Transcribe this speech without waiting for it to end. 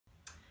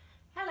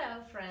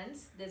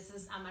friends, this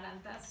is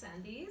Amaranta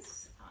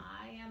Sandys.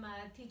 I am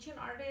a teaching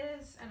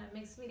artist and a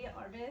mixed media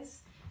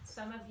artist.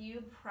 Some of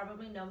you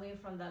probably know me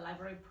from the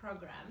library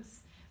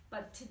programs,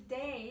 but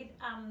today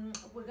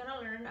we're gonna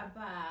learn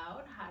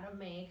about how to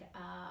make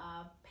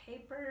a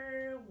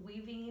paper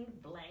weaving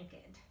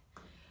blanket.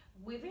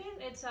 Weaving,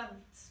 it's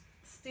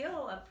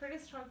still a pretty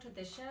strong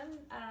tradition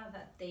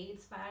that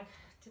dates back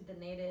to the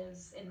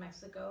natives in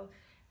Mexico.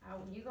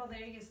 When you go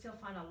there, you still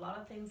find a lot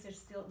of things are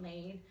still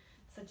made,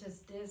 such as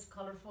this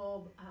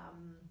colorful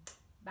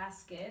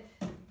basket.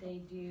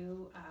 They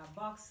do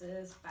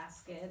boxes,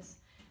 baskets,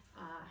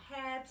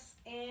 hats,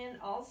 and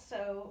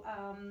also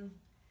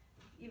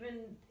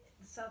even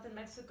south in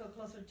Mexico,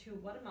 closer to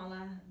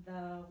Guatemala,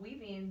 the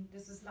weaving.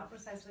 This is not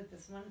precisely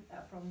this one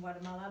from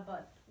Guatemala,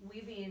 but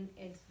weaving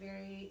it's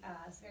very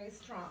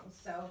strong.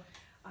 So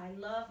I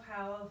love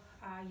how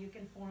you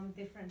can form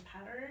different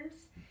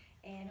patterns,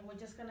 and we're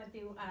just gonna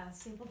do a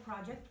simple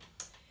project.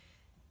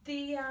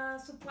 The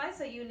supplies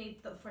that you need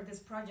for this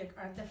project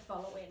are the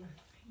following.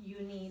 You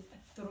need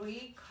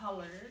 3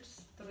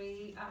 colors,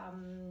 3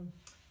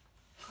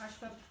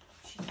 cardstock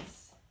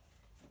sheets.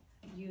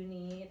 You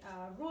need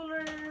a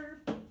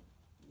ruler,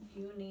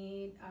 you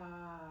need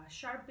a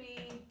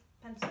Sharpie,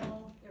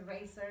 pencil,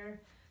 eraser.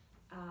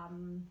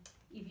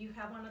 If you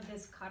have one of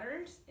these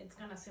cutters, it's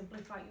gonna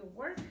simplify your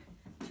work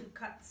to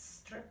cut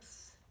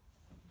strips.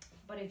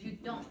 But if you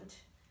don't,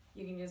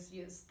 you can just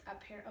use a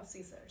pair of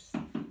scissors.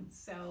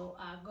 So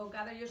go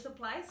gather your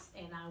supplies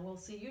and I will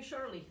see you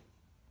shortly.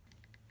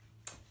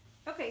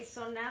 Okay,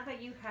 so now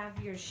that you have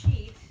your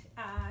sheet,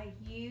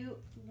 you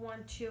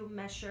want to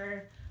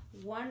measure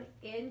 1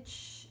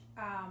 inch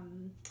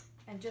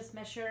and just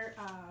measure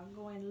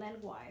going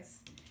lengthwise.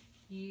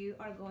 You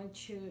are going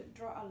to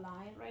draw a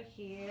line right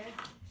here,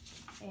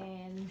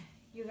 and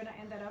you're gonna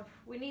end it up,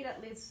 we need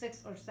at least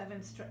 6 or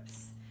 7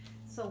 strips.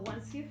 So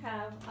once you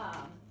have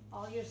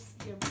all your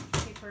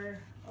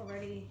paper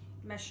already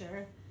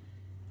measured,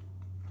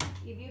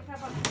 if you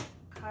have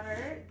a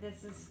cutter,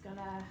 this is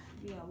gonna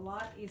be a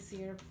lot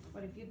easier,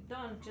 but if you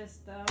don't,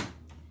 just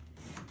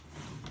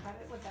cut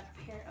it with a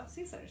pair of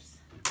scissors.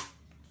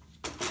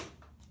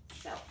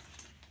 So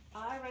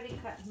I already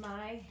cut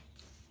my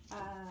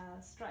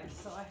stripes.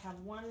 So I have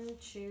 1,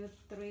 2,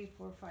 3,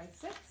 4, 5,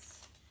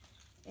 6,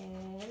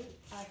 and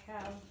I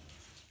have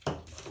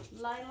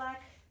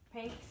lilac,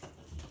 pink,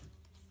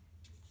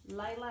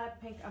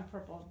 and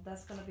purple.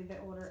 That's gonna be the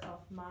order of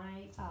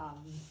my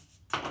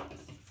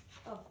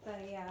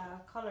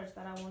colors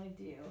that I want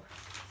to do.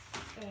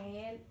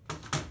 And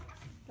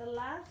the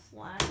last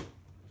one,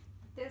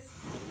 this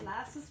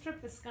last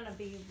strip is gonna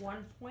be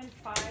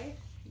 1.5.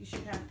 You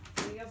should have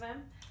 3 of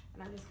them,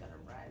 and I'm just gonna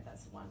write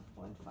that's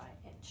 1.5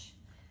 inch.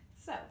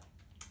 So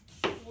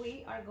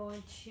we are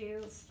going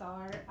to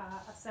start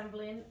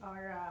assembling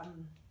our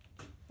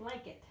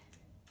blanket,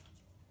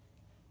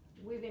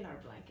 weaving our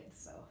blanket.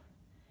 So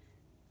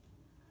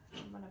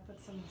I'm gonna put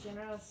some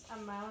generous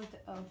amount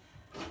of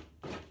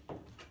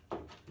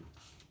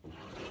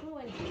glue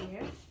in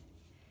here,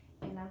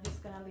 and I'm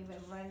just gonna leave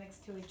it right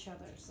next to each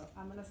other. So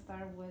I'm gonna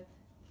start with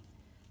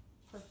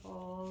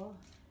purple,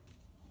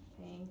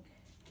 pink,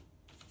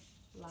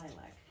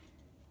 lilac,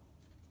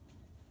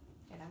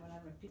 and I'm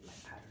gonna repeat my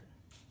pattern.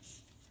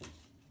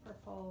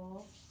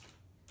 Purple,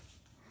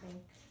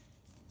 pink,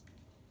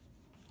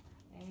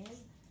 and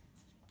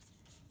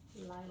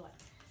lilac.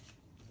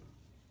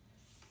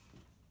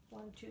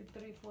 1, 2,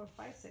 3, 4,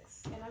 5,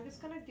 6, and I'm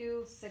just gonna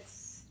do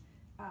 6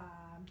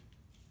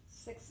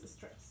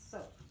 strips.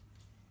 So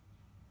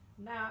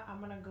now I'm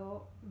gonna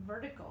go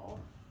vertical,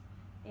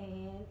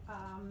 and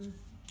I'm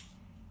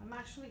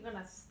actually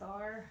gonna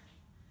start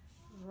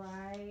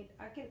right.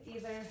 I can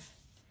either,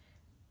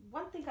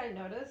 one thing I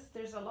noticed,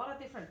 there's a lot of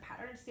different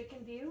patterns you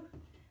can do.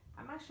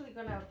 I'm actually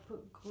gonna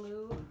put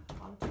glue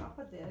on top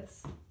of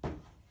this,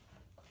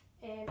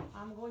 and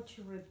I'm going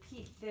to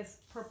repeat this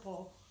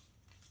purple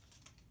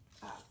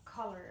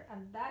color,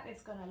 and that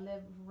is gonna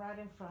live right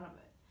in front of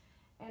it.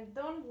 And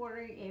don't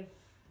worry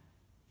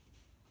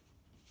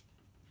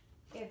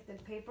if the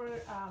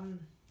paper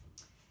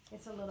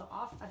it's a little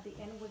off. At the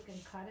end we can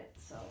cut it.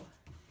 So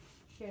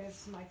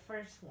here's my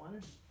first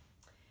one.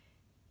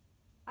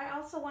 I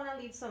also want to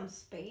leave some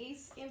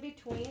space in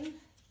between,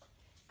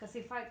 because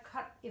if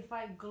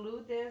I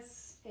glue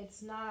this,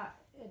 it's not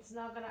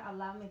gonna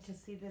allow me to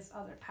see these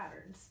other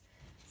patterns.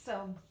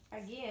 So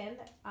again,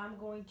 I'm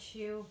going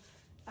to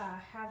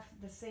have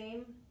the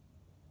same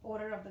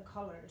order of the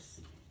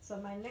colors. So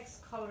my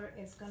next color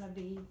is gonna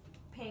be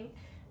pink.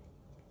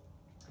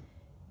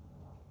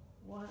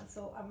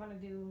 So I'm gonna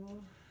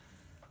do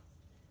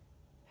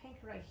pink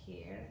right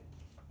here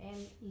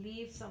and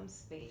leave some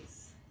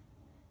space.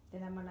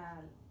 Then I'm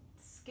gonna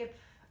skip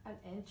an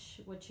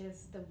inch, which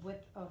is the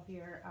width of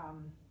your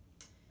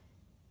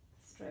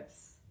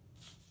strips,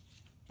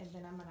 and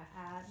then I'm gonna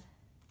add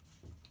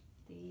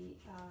the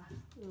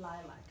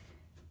lilac.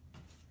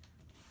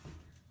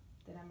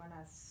 Then I'm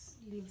gonna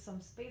leave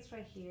some space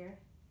right here,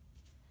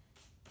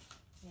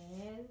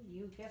 and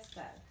you guessed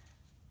that,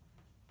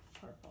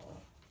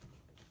 purple.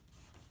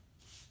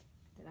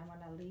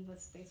 leave a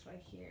space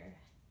right here.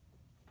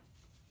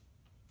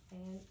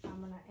 And I'm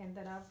gonna end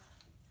it up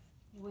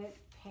with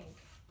pink.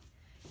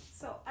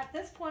 So at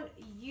this point,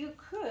 you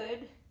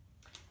could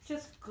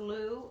just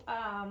glue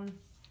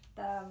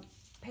the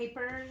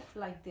paper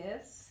like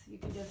this. You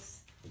can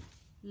just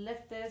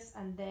lift this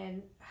and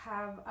then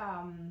have,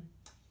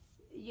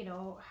 you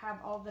know, have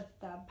all the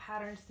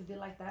patterns to be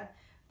like that.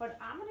 But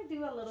I'm gonna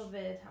do a little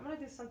bit, I'm gonna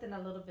do something a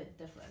little bit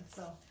different.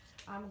 So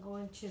I'm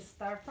going to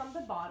start from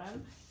the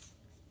bottom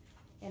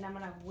and I'm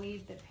gonna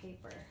weave the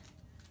paper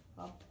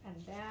up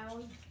and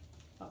down,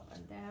 up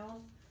and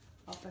down,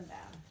 up and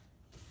down.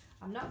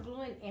 I'm not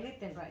gluing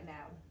anything right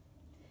now.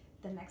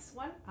 The next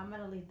one, I'm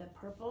gonna leave the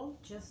purple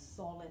just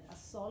solid, a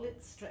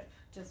solid strip,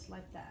 just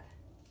like that.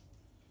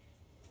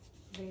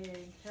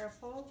 Very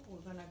careful, we're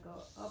gonna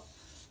go up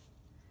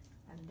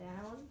and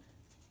down.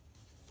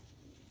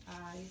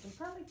 You can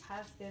probably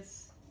pass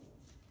this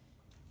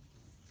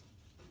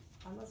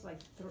almost like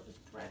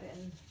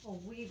threading or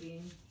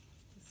weaving.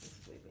 This is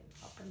weaving,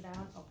 up and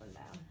down, up and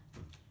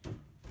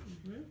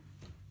down.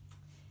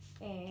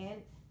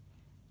 And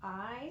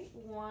I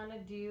want to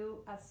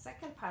do a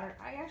second pattern.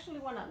 I actually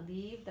want to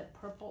leave the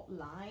purple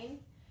line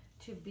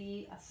to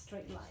be a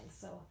straight line.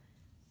 So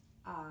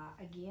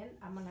again,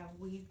 I'm going to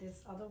weave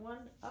this other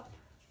one up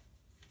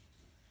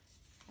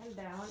and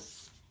down.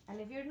 And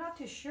if you're not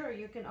too sure,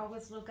 you can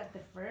always look at the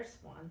first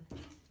one.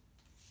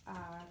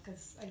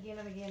 Because again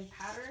and again,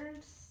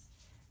 patterns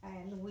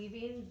and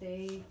weaving,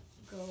 they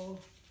go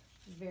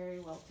very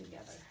well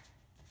together.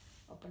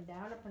 Up and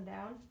down, up and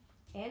down.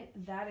 And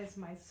that is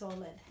my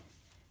solid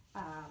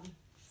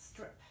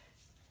strip.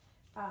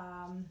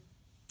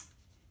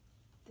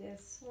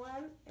 This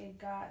one, it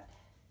got,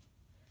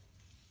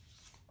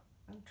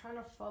 I'm trying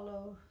to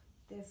follow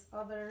this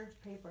other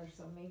paper,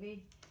 so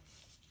maybe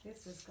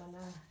this is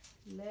gonna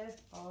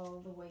lift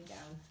all the way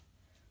down.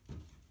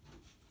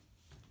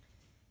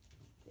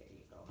 There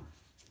you go.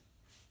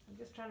 I'm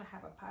just trying to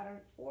have a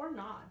pattern or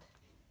not.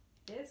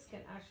 This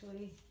can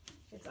actually,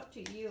 it's up to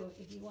you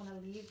if you want to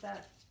leave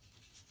that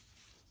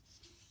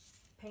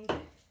pink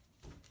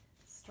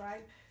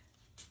stripe,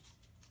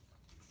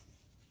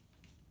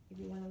 if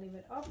you want to leave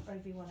it up or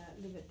if you want to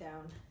leave it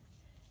down.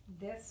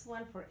 This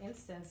one, for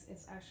instance,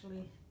 is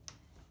actually,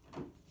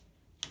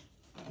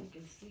 you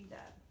can see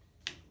that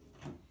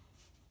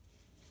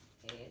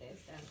it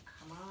is done.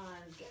 Come on,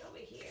 get over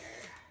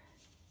here.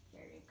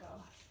 There you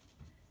go.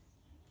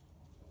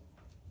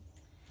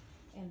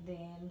 And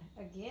then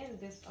again,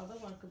 this other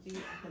one could be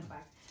at the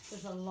back.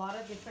 There's a lot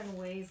of different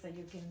ways that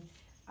you can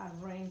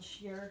arrange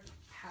your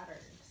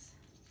patterns.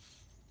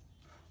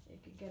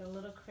 It could get a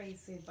little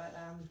crazy, but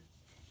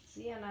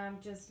see, and I'm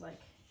just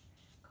like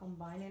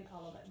combining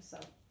all of them. So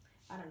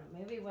I don't know,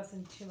 maybe it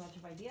wasn't too much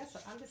of an idea. So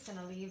I'm just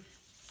gonna leave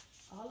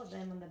all of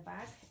them on the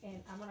back,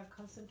 and I'm gonna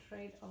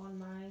concentrate on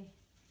my,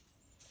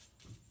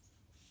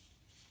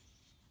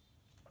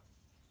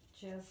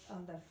 just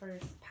on the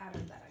first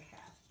pattern that I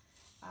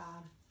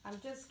have. I'm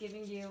just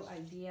giving you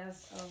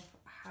ideas of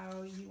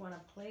how you want to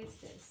place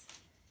this.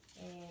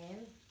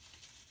 And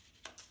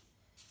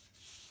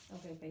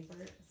okay,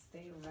 paper,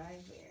 stay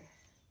right there.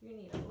 You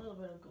need a little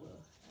bit of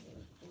glue. I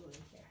need glue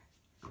in here.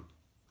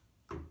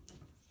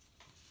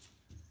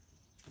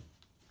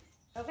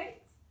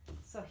 Okay,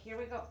 so here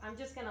we go. I'm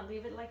just gonna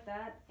leave it like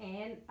that,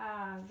 and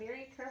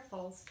very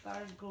careful,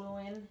 start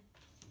gluing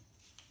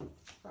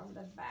from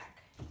the back.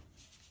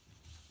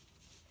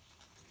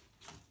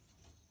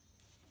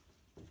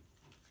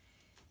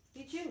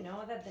 Did you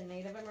know that the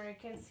Native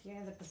Americans here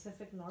in the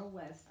Pacific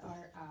Northwest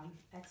are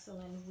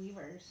excellent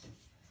weavers?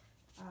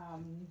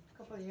 A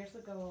couple of years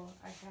ago,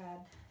 I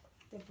had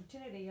the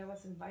opportunity, I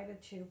was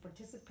invited to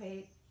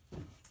participate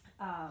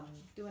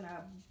doing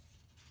a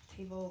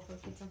table for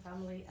kids and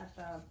family at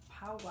the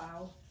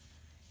powwow,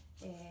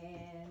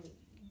 and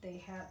they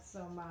had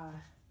some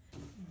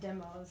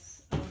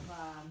demos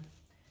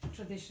of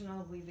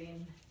traditional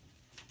weaving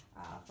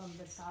from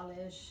the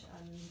Salish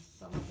and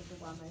some of the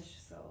Duwamish,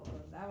 so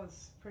that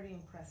was pretty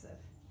impressive.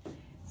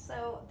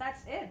 So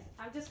that's it.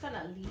 I'm just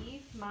gonna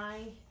leave my,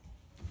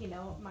 you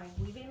know, my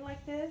weaving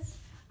like this.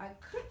 I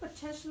could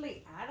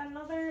potentially add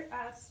another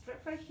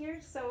strip right here,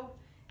 so,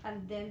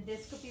 and then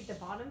this could be the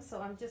bottom, so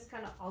I'm just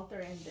kind of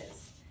altering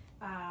this.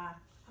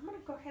 I'm gonna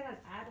go ahead and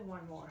add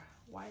one more,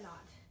 why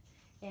not?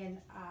 And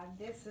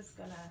this is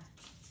gonna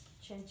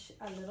change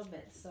a little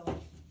bit, so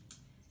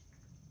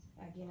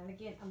again and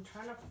again, I'm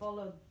trying to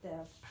follow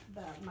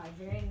my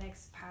very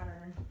next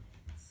pattern.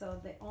 So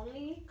the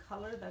only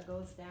color that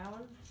goes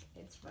down,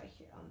 it's right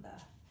here on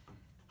the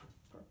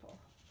purple.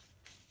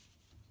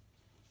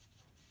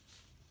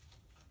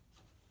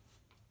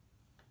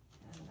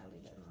 And I'll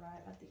leave it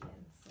right at the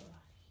end. So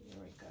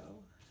here we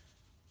go.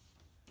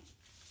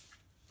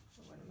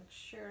 I want to make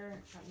sure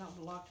I'm not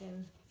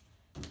blocking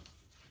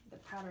the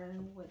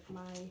pattern with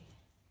my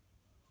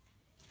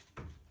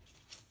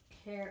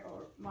hair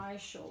or my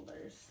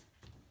shoulders.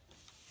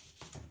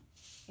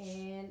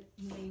 And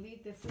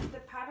maybe this is the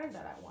pattern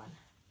that I want.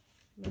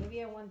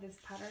 Maybe I want this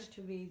pattern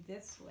to be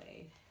this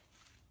way.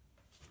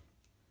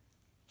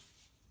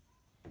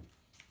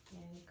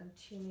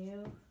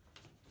 continue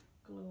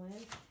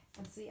gluing,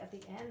 and see at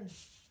the end,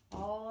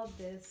 all of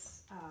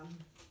this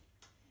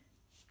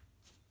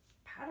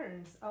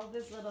patterns, all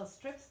these little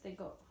strips, they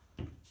go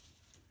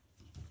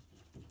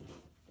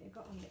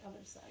on the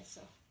other side.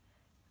 So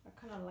I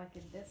kind of like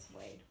it this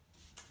way.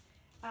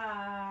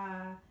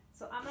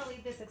 So I'm gonna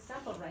leave this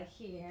example right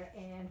here,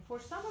 and for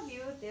some of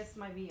you this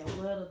might be a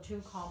little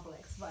too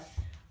complex, but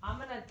I'm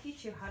gonna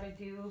teach you how to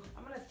do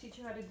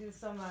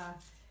some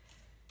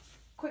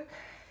quick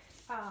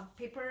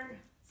paper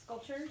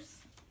sculptures.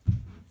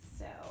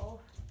 So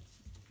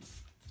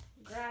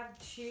grab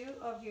 2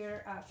 of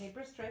your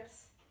paper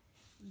strips,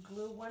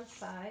 glue one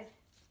side,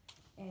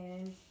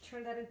 and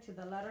turn that into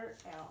the letter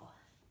L.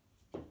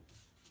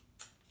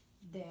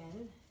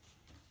 Then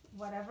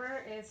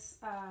whatever is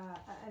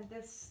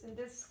in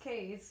this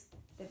case,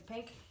 the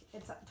pink,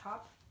 it's up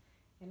top,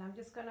 and I'm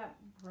just gonna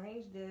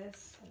bring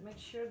this and make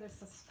sure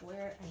there's a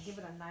square and give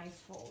it a nice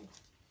fold.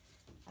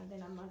 And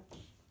then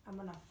I'm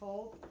gonna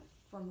fold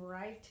from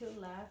right to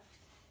left,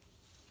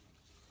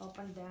 up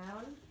and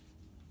down,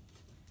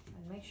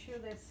 and make sure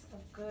there's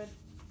a good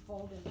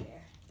fold in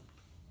there.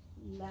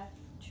 Left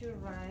to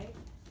right,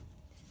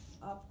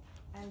 up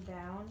and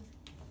down,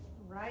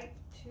 right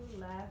to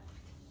left,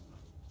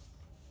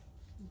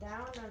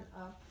 down and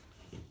up,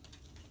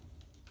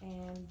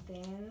 and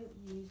then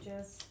you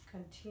just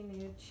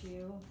continue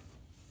to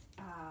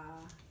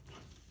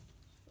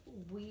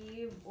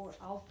weave or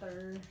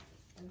alter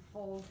and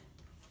fold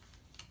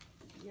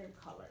your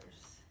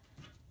colors.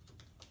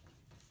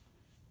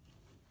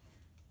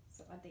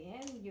 So at the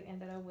end you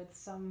ended up with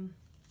some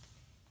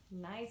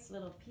nice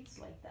little piece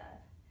like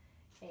that.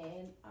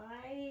 And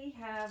I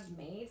have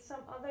made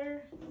some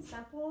other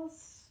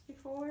samples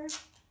before.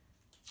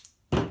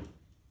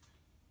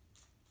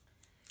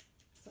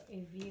 So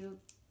if you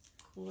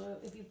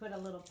put a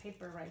little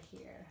paper right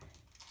here,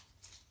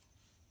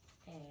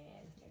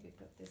 and maybe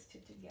put this 2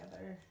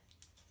 together,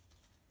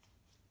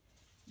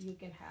 you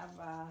can have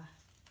a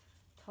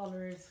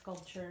taller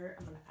sculpture.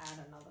 I'm gonna add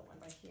another one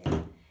right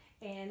here.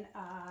 And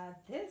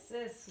this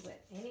is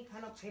with any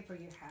kind of paper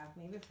you have,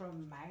 maybe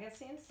from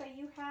magazines that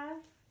you have.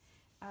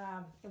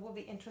 It will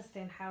be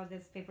interesting how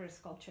this paper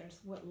sculptures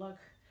would look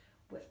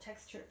with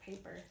textured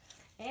paper.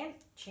 And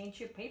change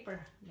your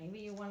paper. Maybe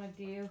you want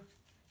to do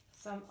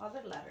some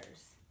other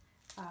letters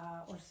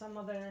or some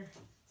other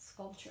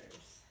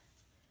sculptures.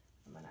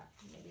 I'm gonna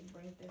maybe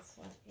bring this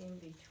one in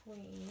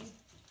between,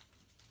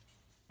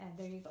 and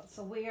there you go.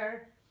 So we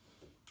are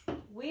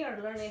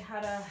learning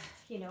how to,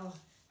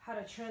 how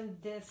to turn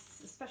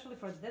this, especially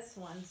for this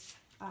one,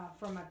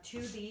 from a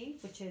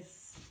 2D, which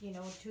is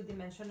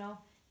 2-dimensional,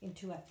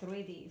 into a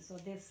 3D. So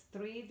this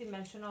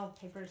 3-dimensional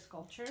paper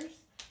sculptures,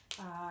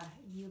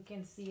 you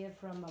can see it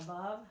from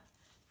above,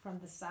 from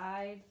the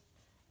side,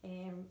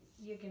 and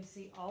you can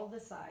see all the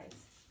sides.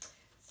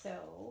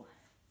 So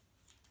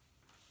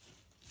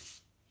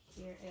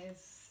here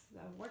is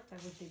the work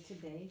that we did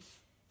today.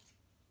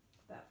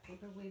 The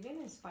paper weaving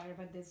inspired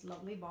by this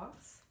lovely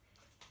box.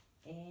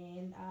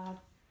 And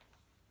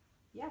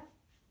yeah.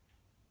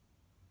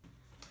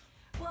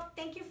 Well,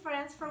 thank you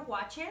friends for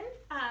watching.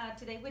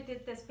 Today we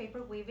did this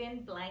paper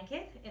weaving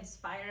blanket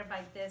inspired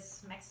by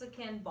this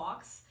Mexican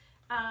box.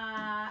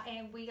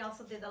 And we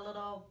also did a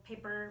little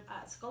paper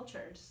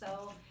sculpture.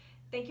 So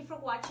thank you for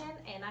watching,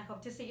 and I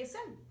hope to see you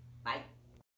soon. Bye.